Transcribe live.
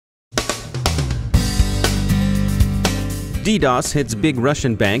DDoS hits big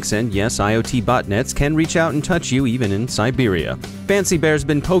Russian banks, and yes, IoT botnets can reach out and touch you even in Siberia. Fancy Bear's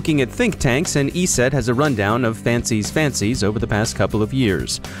been poking at think tanks, and ESET has a rundown of fancies over the past couple of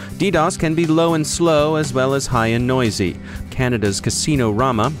years. DDoS can be low and slow as well as high and noisy. Canada's Casino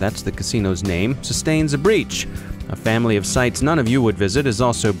Rama, that's the casino's name, sustains a breach. A family of sites none of you would visit is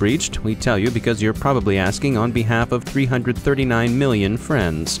also breached. We tell you because you're probably asking on behalf of 339 million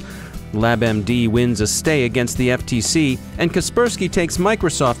friends. LabMD wins a stay against the FTC, and Kaspersky takes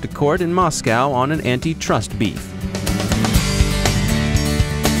Microsoft to court in Moscow on an antitrust beef.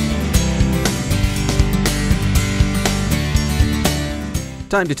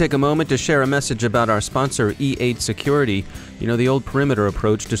 Time to take a moment to share a message about our sponsor, E8 Security. You know, the old perimeter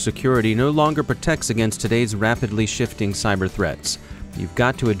approach to security no longer protects against today's rapidly shifting cyber threats. You've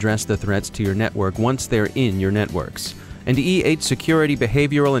got to address the threats to your network once they're in your networks. And E8 Security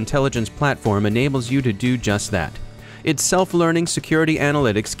Behavioral Intelligence Platform enables you to do just that. Its self-learning security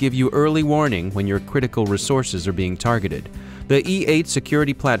analytics give you early warning when your critical resources are being targeted. The E8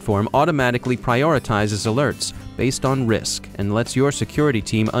 Security Platform automatically prioritizes alerts based on risk and lets your security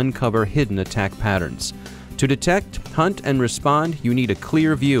team uncover hidden attack patterns. To detect, hunt, and respond, you need a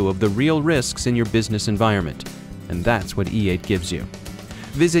clear view of the real risks in your business environment. And that's what E8 gives you.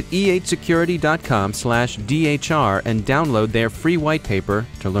 Visit e8security.com/DHR and download their free white paper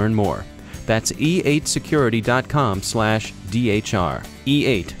to learn more. That's e8security.com/DHR.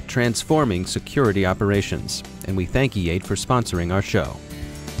 E8, transforming security operations. And we thank E8 for sponsoring our show.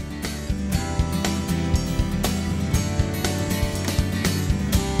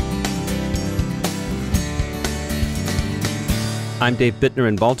 I'm Dave Bittner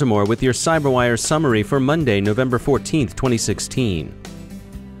in Baltimore with your CyberWire summary for Monday, November 14th, 2016.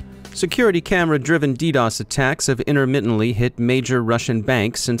 Security camera-driven DDoS attacks have intermittently hit major Russian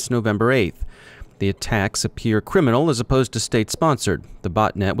banks since November 8th. The attacks appear criminal as opposed to state-sponsored. The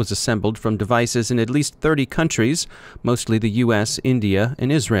botnet was assembled from devices in at least 30 countries, mostly the US, India,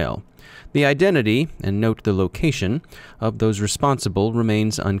 and Israel. The identity, and note the location, of those responsible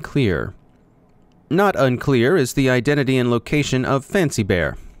remains unclear. Not unclear is the identity and location of Fancy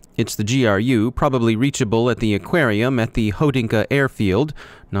Bear. It's the GRU, probably reachable at the aquarium at the Hodinka airfield,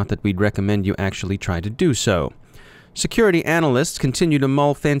 not that we'd recommend you actually try to do so. Security analysts continue to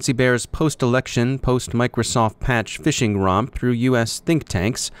mull Fancy Bear's post-election, post-Microsoft patch phishing romp through U.S. think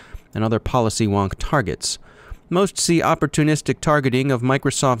tanks and other policy-wonk targets. Most see opportunistic targeting of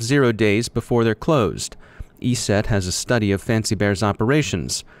Microsoft 0 days before they're closed. ESET has a study of Fancy Bear's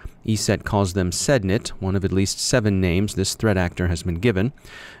operations. ESET calls them SEDNet, one of at least 7 names this threat actor has been given,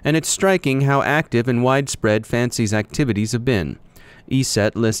 and it's striking how active and widespread Fancy's activities have been.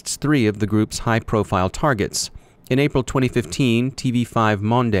 ESET lists 3 of the group's high-profile targets. In April 2015, TV5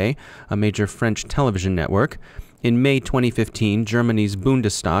 Monde, a major French television network. In May 2015, Germany's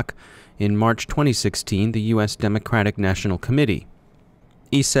Bundestag. In March 2016, the U.S. Democratic National Committee.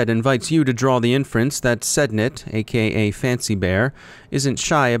 ESET invites you to draw the inference that SEDNet, aka Fancy Bear, isn't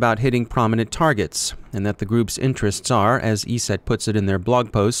shy about hitting prominent targets, and that the group's interests are, as ESET puts it in their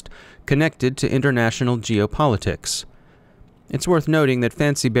blog post, connected to international geopolitics. It's worth noting that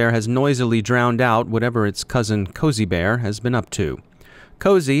Fancy Bear has noisily drowned out whatever its cousin Cozy Bear has been up to.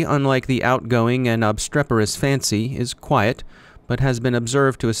 Cozy, unlike the outgoing and obstreperous Fancy, is quiet, but has been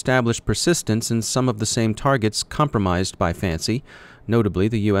observed to establish persistence in some of the same targets compromised by Fancy, notably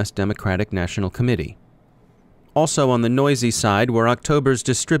the U.S. Democratic National Committee. Also on the noisy side were October's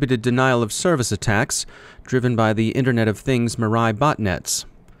distributed denial-of-service attacks, driven by the Internet of Things Mirai botnets.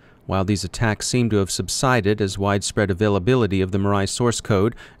 While these attacks seem to have subsided as widespread availability of the Mirai source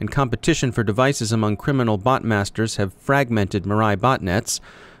code and competition for devices among criminal botmasters have fragmented Mirai botnets,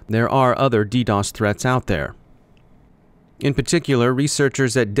 there are other DDoS threats out there. In particular,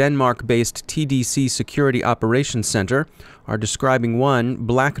 researchers at Denmark-based TDC Security Operations Center are describing one,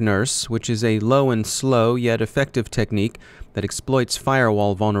 Black Nurse, which is a low and slow yet effective technique that exploits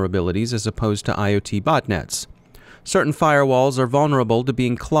firewall vulnerabilities as opposed to IoT botnets. Certain firewalls are vulnerable to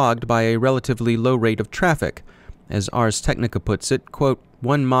being clogged by a relatively low rate of traffic. As Ars Technica puts it, quote,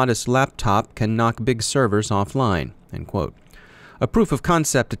 "One modest laptop can knock big servers offline," end quote. A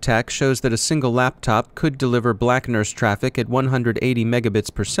proof-of-concept attack shows that a single laptop could deliver Black Nurse traffic at 180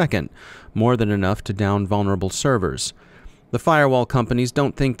 megabits per second, more than enough to down vulnerable servers. The firewall companies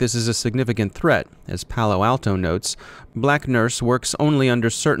don't think this is a significant threat. As Palo Alto notes, Black Nurse works only under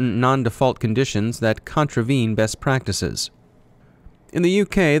certain non-default conditions that contravene best practices. In the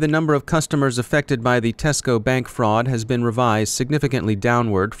UK, the number of customers affected by the Tesco bank fraud has been revised significantly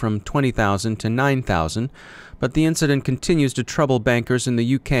downward from 20,000 to 9,000, but the incident continues to trouble bankers in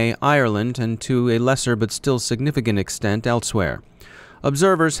the UK, Ireland, and to a lesser but still significant extent elsewhere.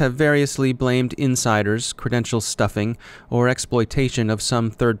 Observers have variously blamed insiders, credential stuffing, or exploitation of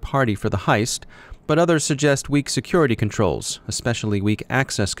some third party for the heist, but others suggest weak security controls, especially weak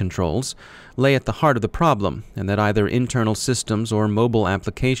access controls, lay at the heart of the problem, and that either internal systems or mobile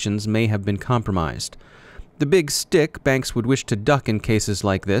applications may have been compromised. The big stick banks would wish to duck in cases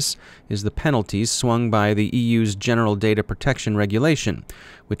like this is the penalties swung by the EU's General Data Protection Regulation,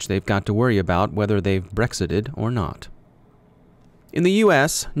 which they've got to worry about whether they've Brexited or not. In the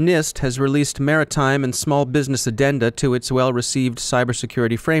U.S., NIST has released maritime and small business addenda to its well-received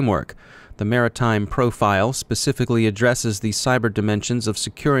cybersecurity framework. The Maritime Profile specifically addresses the cyber dimensions of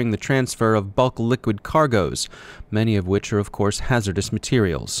securing the transfer of bulk liquid cargoes, many of which are, of course, hazardous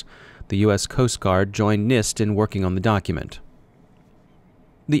materials. The U.S. Coast Guard joined NIST in working on the document.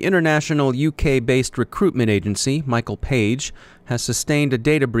 The international UK-based recruitment agency, Michael Page, has sustained a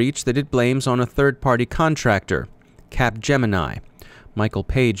data breach that it blames on a third-party contractor, Capgemini. Michael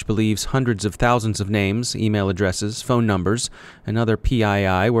Page believes hundreds of thousands of names, email addresses, phone numbers, and other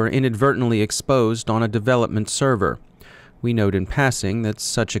PII were inadvertently exposed on a development server. We note in passing that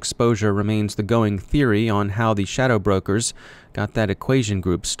such exposure remains the going theory on how the shadow brokers got that equation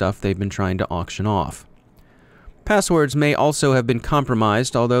group stuff they've been trying to auction off. Passwords may also have been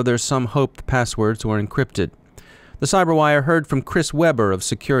compromised, although there's some hope the passwords were encrypted. The CyberWire heard from Chris Weber of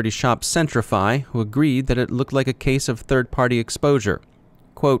security shop Centrify, who agreed that it looked like a case of third-party exposure.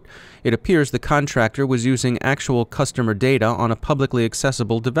 Quote, "It appears the contractor was using actual customer data on a publicly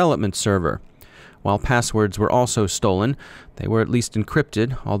accessible development server. While passwords were also stolen, they were at least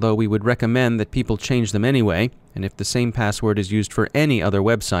encrypted, although we would recommend that people change them anyway, and if the same password is used for any other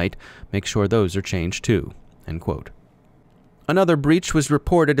website, make sure those are changed too." End quote. Another breach was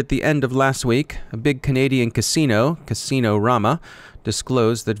reported at the end of last week. A big Canadian casino, Casino Rama,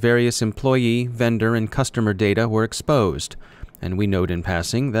 disclosed that various employee, vendor, and customer data were exposed. And we note in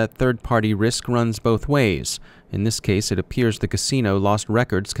passing that third-party risk runs both ways. In this case, it appears the casino lost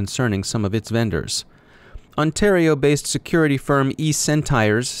records concerning some of its vendors. Ontario-based security firm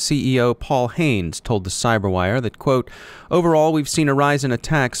ESET's CEO Paul Haynes told the CyberWire that, quote, "Overall, we've seen a rise in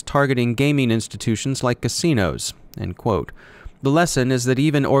attacks targeting gaming institutions like casinos," end quote. The lesson is that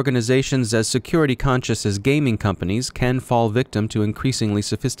even organizations as security-conscious as gaming companies can fall victim to increasingly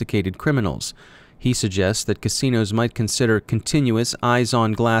sophisticated criminals. He suggests that casinos might consider continuous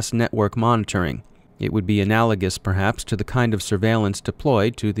eyes-on-glass network monitoring. It would be analogous, perhaps, to the kind of surveillance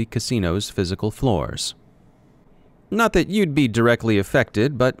deployed to the casino's physical floors. Not that you'd be directly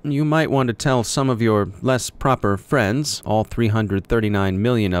affected, but you might want to tell some of your less proper friends, all 339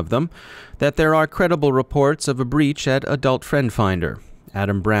 million of them, that there are credible reports of a breach at Adult Friend Finder.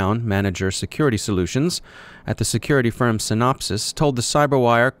 Adam Brown, manager security solutions at the security firm Synopsys, told the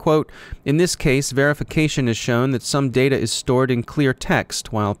CyberWire, quote, "In this case, verification has shown that some data is stored in clear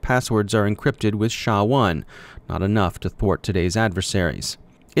text, while passwords are encrypted with SHA-1, not enough to thwart today's adversaries.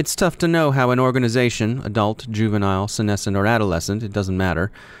 It's tough to know how an organization, adult, juvenile, senescent, or adolescent, it doesn't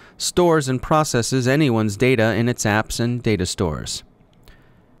matter, stores and processes anyone's data in its apps and data stores."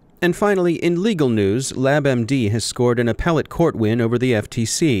 And finally, in legal news, LabMD has scored an appellate court win over the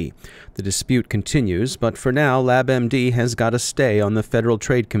FTC. The dispute continues, but for now, LabMD has got a stay on the Federal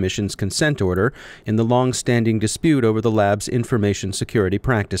Trade Commission's consent order in the long-standing dispute over the lab's information security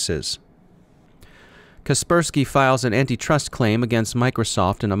practices. Kaspersky files an antitrust claim against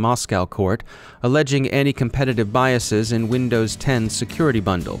Microsoft in a Moscow court, alleging anti-competitive biases in Windows 10's security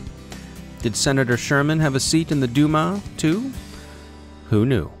bundle. Did Senator Sherman have a seat in the Duma, too? Who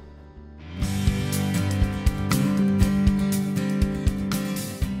knew?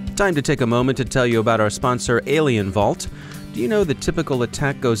 Time to take a moment to tell you about our sponsor, Alien Vault. Do you know the typical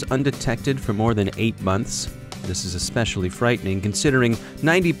attack goes undetected for more than 8 months? This is especially frightening considering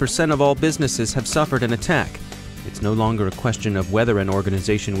 90% of all businesses have suffered an attack. It's no longer a question of whether an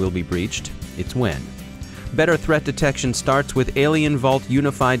organization will be breached, it's when. Better threat detection starts with Alien Vault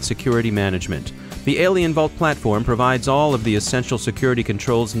Unified Security Management. The Alien Vault platform provides all of the essential security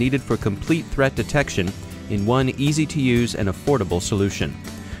controls needed for complete threat detection in one easy-to-use and affordable solution.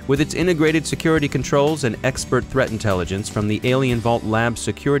 With its integrated security controls and expert threat intelligence from the Alien Vault Lab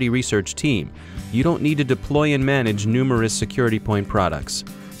security research team, you don't need to deploy and manage numerous security point products.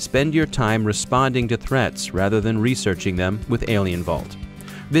 Spend your time responding to threats rather than researching them with Alien Vault.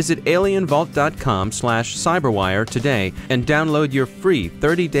 Visit alienvault.com/cyberwire today and download your free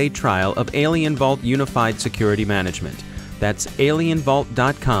 30-day trial of Alien Vault Unified Security Management. That's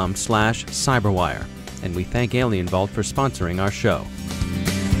alienvault.com/cyberwire. And we thank Alien Vault for sponsoring our show.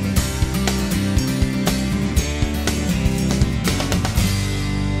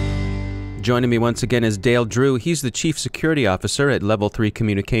 Joining me once again is Dale Drew. He's the Chief Security Officer at Level 3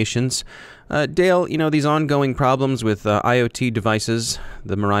 Communications. Dale, these ongoing problems with IoT devices,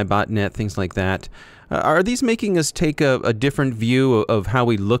 the Mirai botnet, things like that, are these making us take a different view of how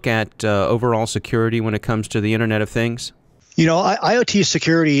we look at overall security when it comes to the Internet of Things? IoT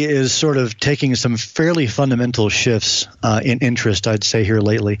security is sort of taking some fairly fundamental shifts in interest, I'd say, here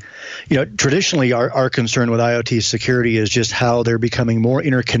lately. Traditionally, our concern with IoT security is just how they're becoming more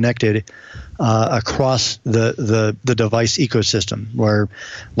interconnected across the device ecosystem, where,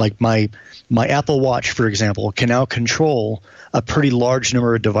 like, my Apple Watch, for example, can now control a pretty large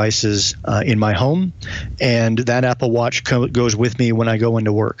number of devices in my home, and that Apple Watch goes with me when I go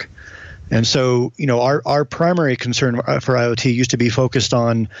into work. And so, our primary concern for IoT used to be focused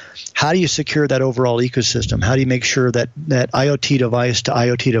on how do you secure that overall ecosystem? How do you make sure that IoT device to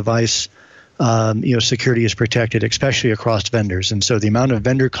IoT device, security is protected, especially across vendors? And so the amount of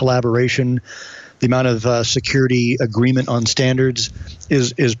vendor collaboration, the amount of security agreement on standards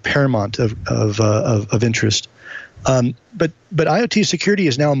is paramount of interest. But IoT security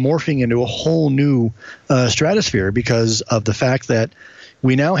is now morphing into a whole new stratosphere because of the fact that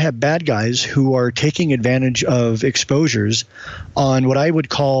we now have bad guys who are taking advantage of exposures on what I would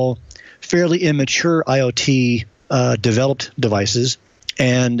call fairly immature IoT developed devices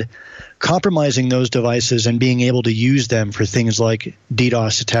and compromising those devices and being able to use them for things like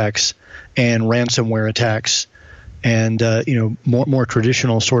DDoS attacks and ransomware attacks and more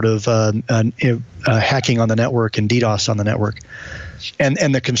traditional sort of hacking on the network and DDoS on the network.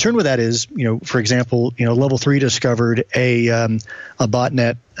 And the concern with that is, for example, Level 3 discovered a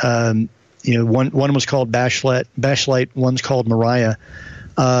botnet. One was called Bashlight, one's called Mirai.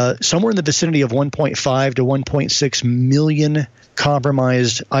 Somewhere in the vicinity of 1.5 to 1.6 million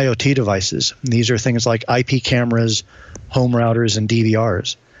compromised IoT devices. And these are things like IP cameras, home routers, and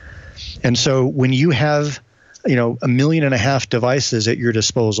DVRs. And so when you have, 1.5 million devices at your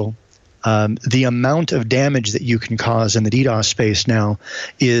disposal, the amount of damage that you can cause in the DDoS space now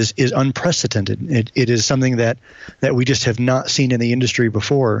is unprecedented. It is something that we just have not seen in the industry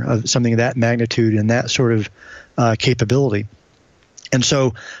before, of something of that magnitude and that sort of capability. And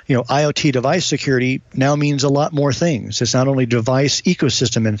so, IoT device security now means a lot more things. It's not only device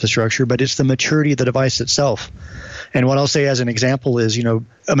ecosystem infrastructure, but it's the maturity of the device itself. And what I'll say as an example is, a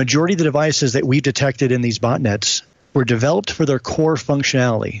majority of the devices that we've detected in these botnets were developed for their core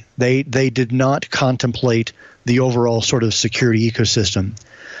functionality. They did not contemplate the overall sort of security ecosystem.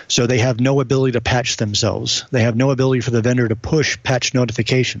 So they have no ability to patch themselves. They have no ability for the vendor to push patch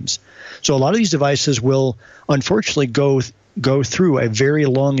notifications. So a lot of these devices will unfortunately go through a very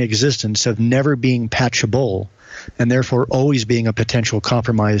long existence of never being patchable, and therefore always being a potential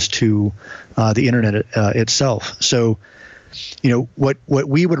compromise to the internet itself. So, what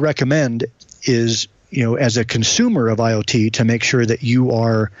we would recommend is, as a consumer of IoT, to make sure that you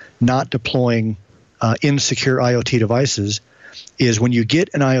are not deploying insecure IoT devices, is when you get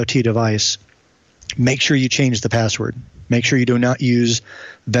an IoT device, make sure you change the password. Make sure you do not use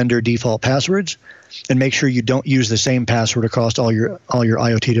vendor default passwords, and make sure you don't use the same password across all your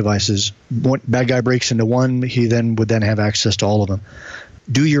IoT devices. One bad guy breaks into one, he would then have access to all of them.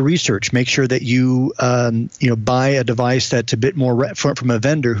 Do your research. Make sure that you buy a device that's a bit more from a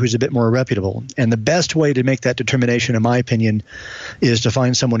vendor who's a bit more reputable. And the best way to make that determination, in my opinion, is to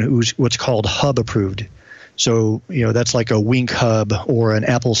find someone who's what's called hub approved. So, that's like a Wink hub or an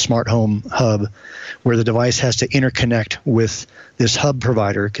Apple Smart Home hub, where the device has to interconnect with this hub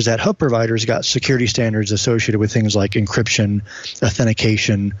provider, because that hub provider's got security standards associated with things like encryption,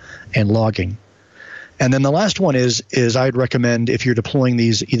 authentication, and logging. And then the last one is I'd recommend, if you're deploying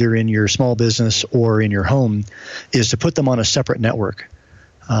these either in your small business or in your home, is to put them on a separate network,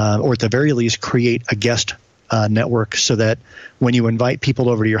 or at the very least create a guest network, so that when you invite people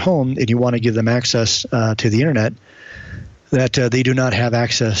over to your home and you want to give them access to the internet, that they do not have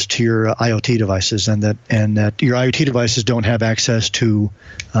access to your IoT devices, and that your IoT devices don't have access to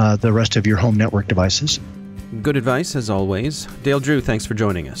the rest of your home network devices. Good advice, as always. Dale Drew, thanks for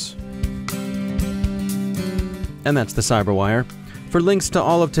joining us. And that's the CyberWire. For links to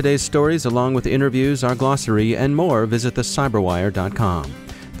all of today's stories, along with interviews, our glossary, and more, visit thecyberwire.com.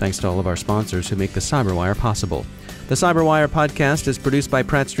 Thanks to all of our sponsors who make the CyberWire possible. The CyberWire podcast is produced by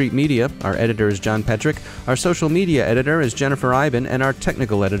Pratt Street Media. Our editor is John Petrick. Our social media editor is Jennifer Iben, and our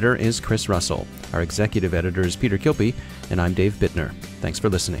technical editor is Chris Russell. Our executive editor is Peter Kilpie, and I'm Dave Bittner. Thanks for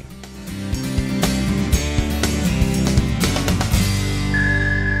listening.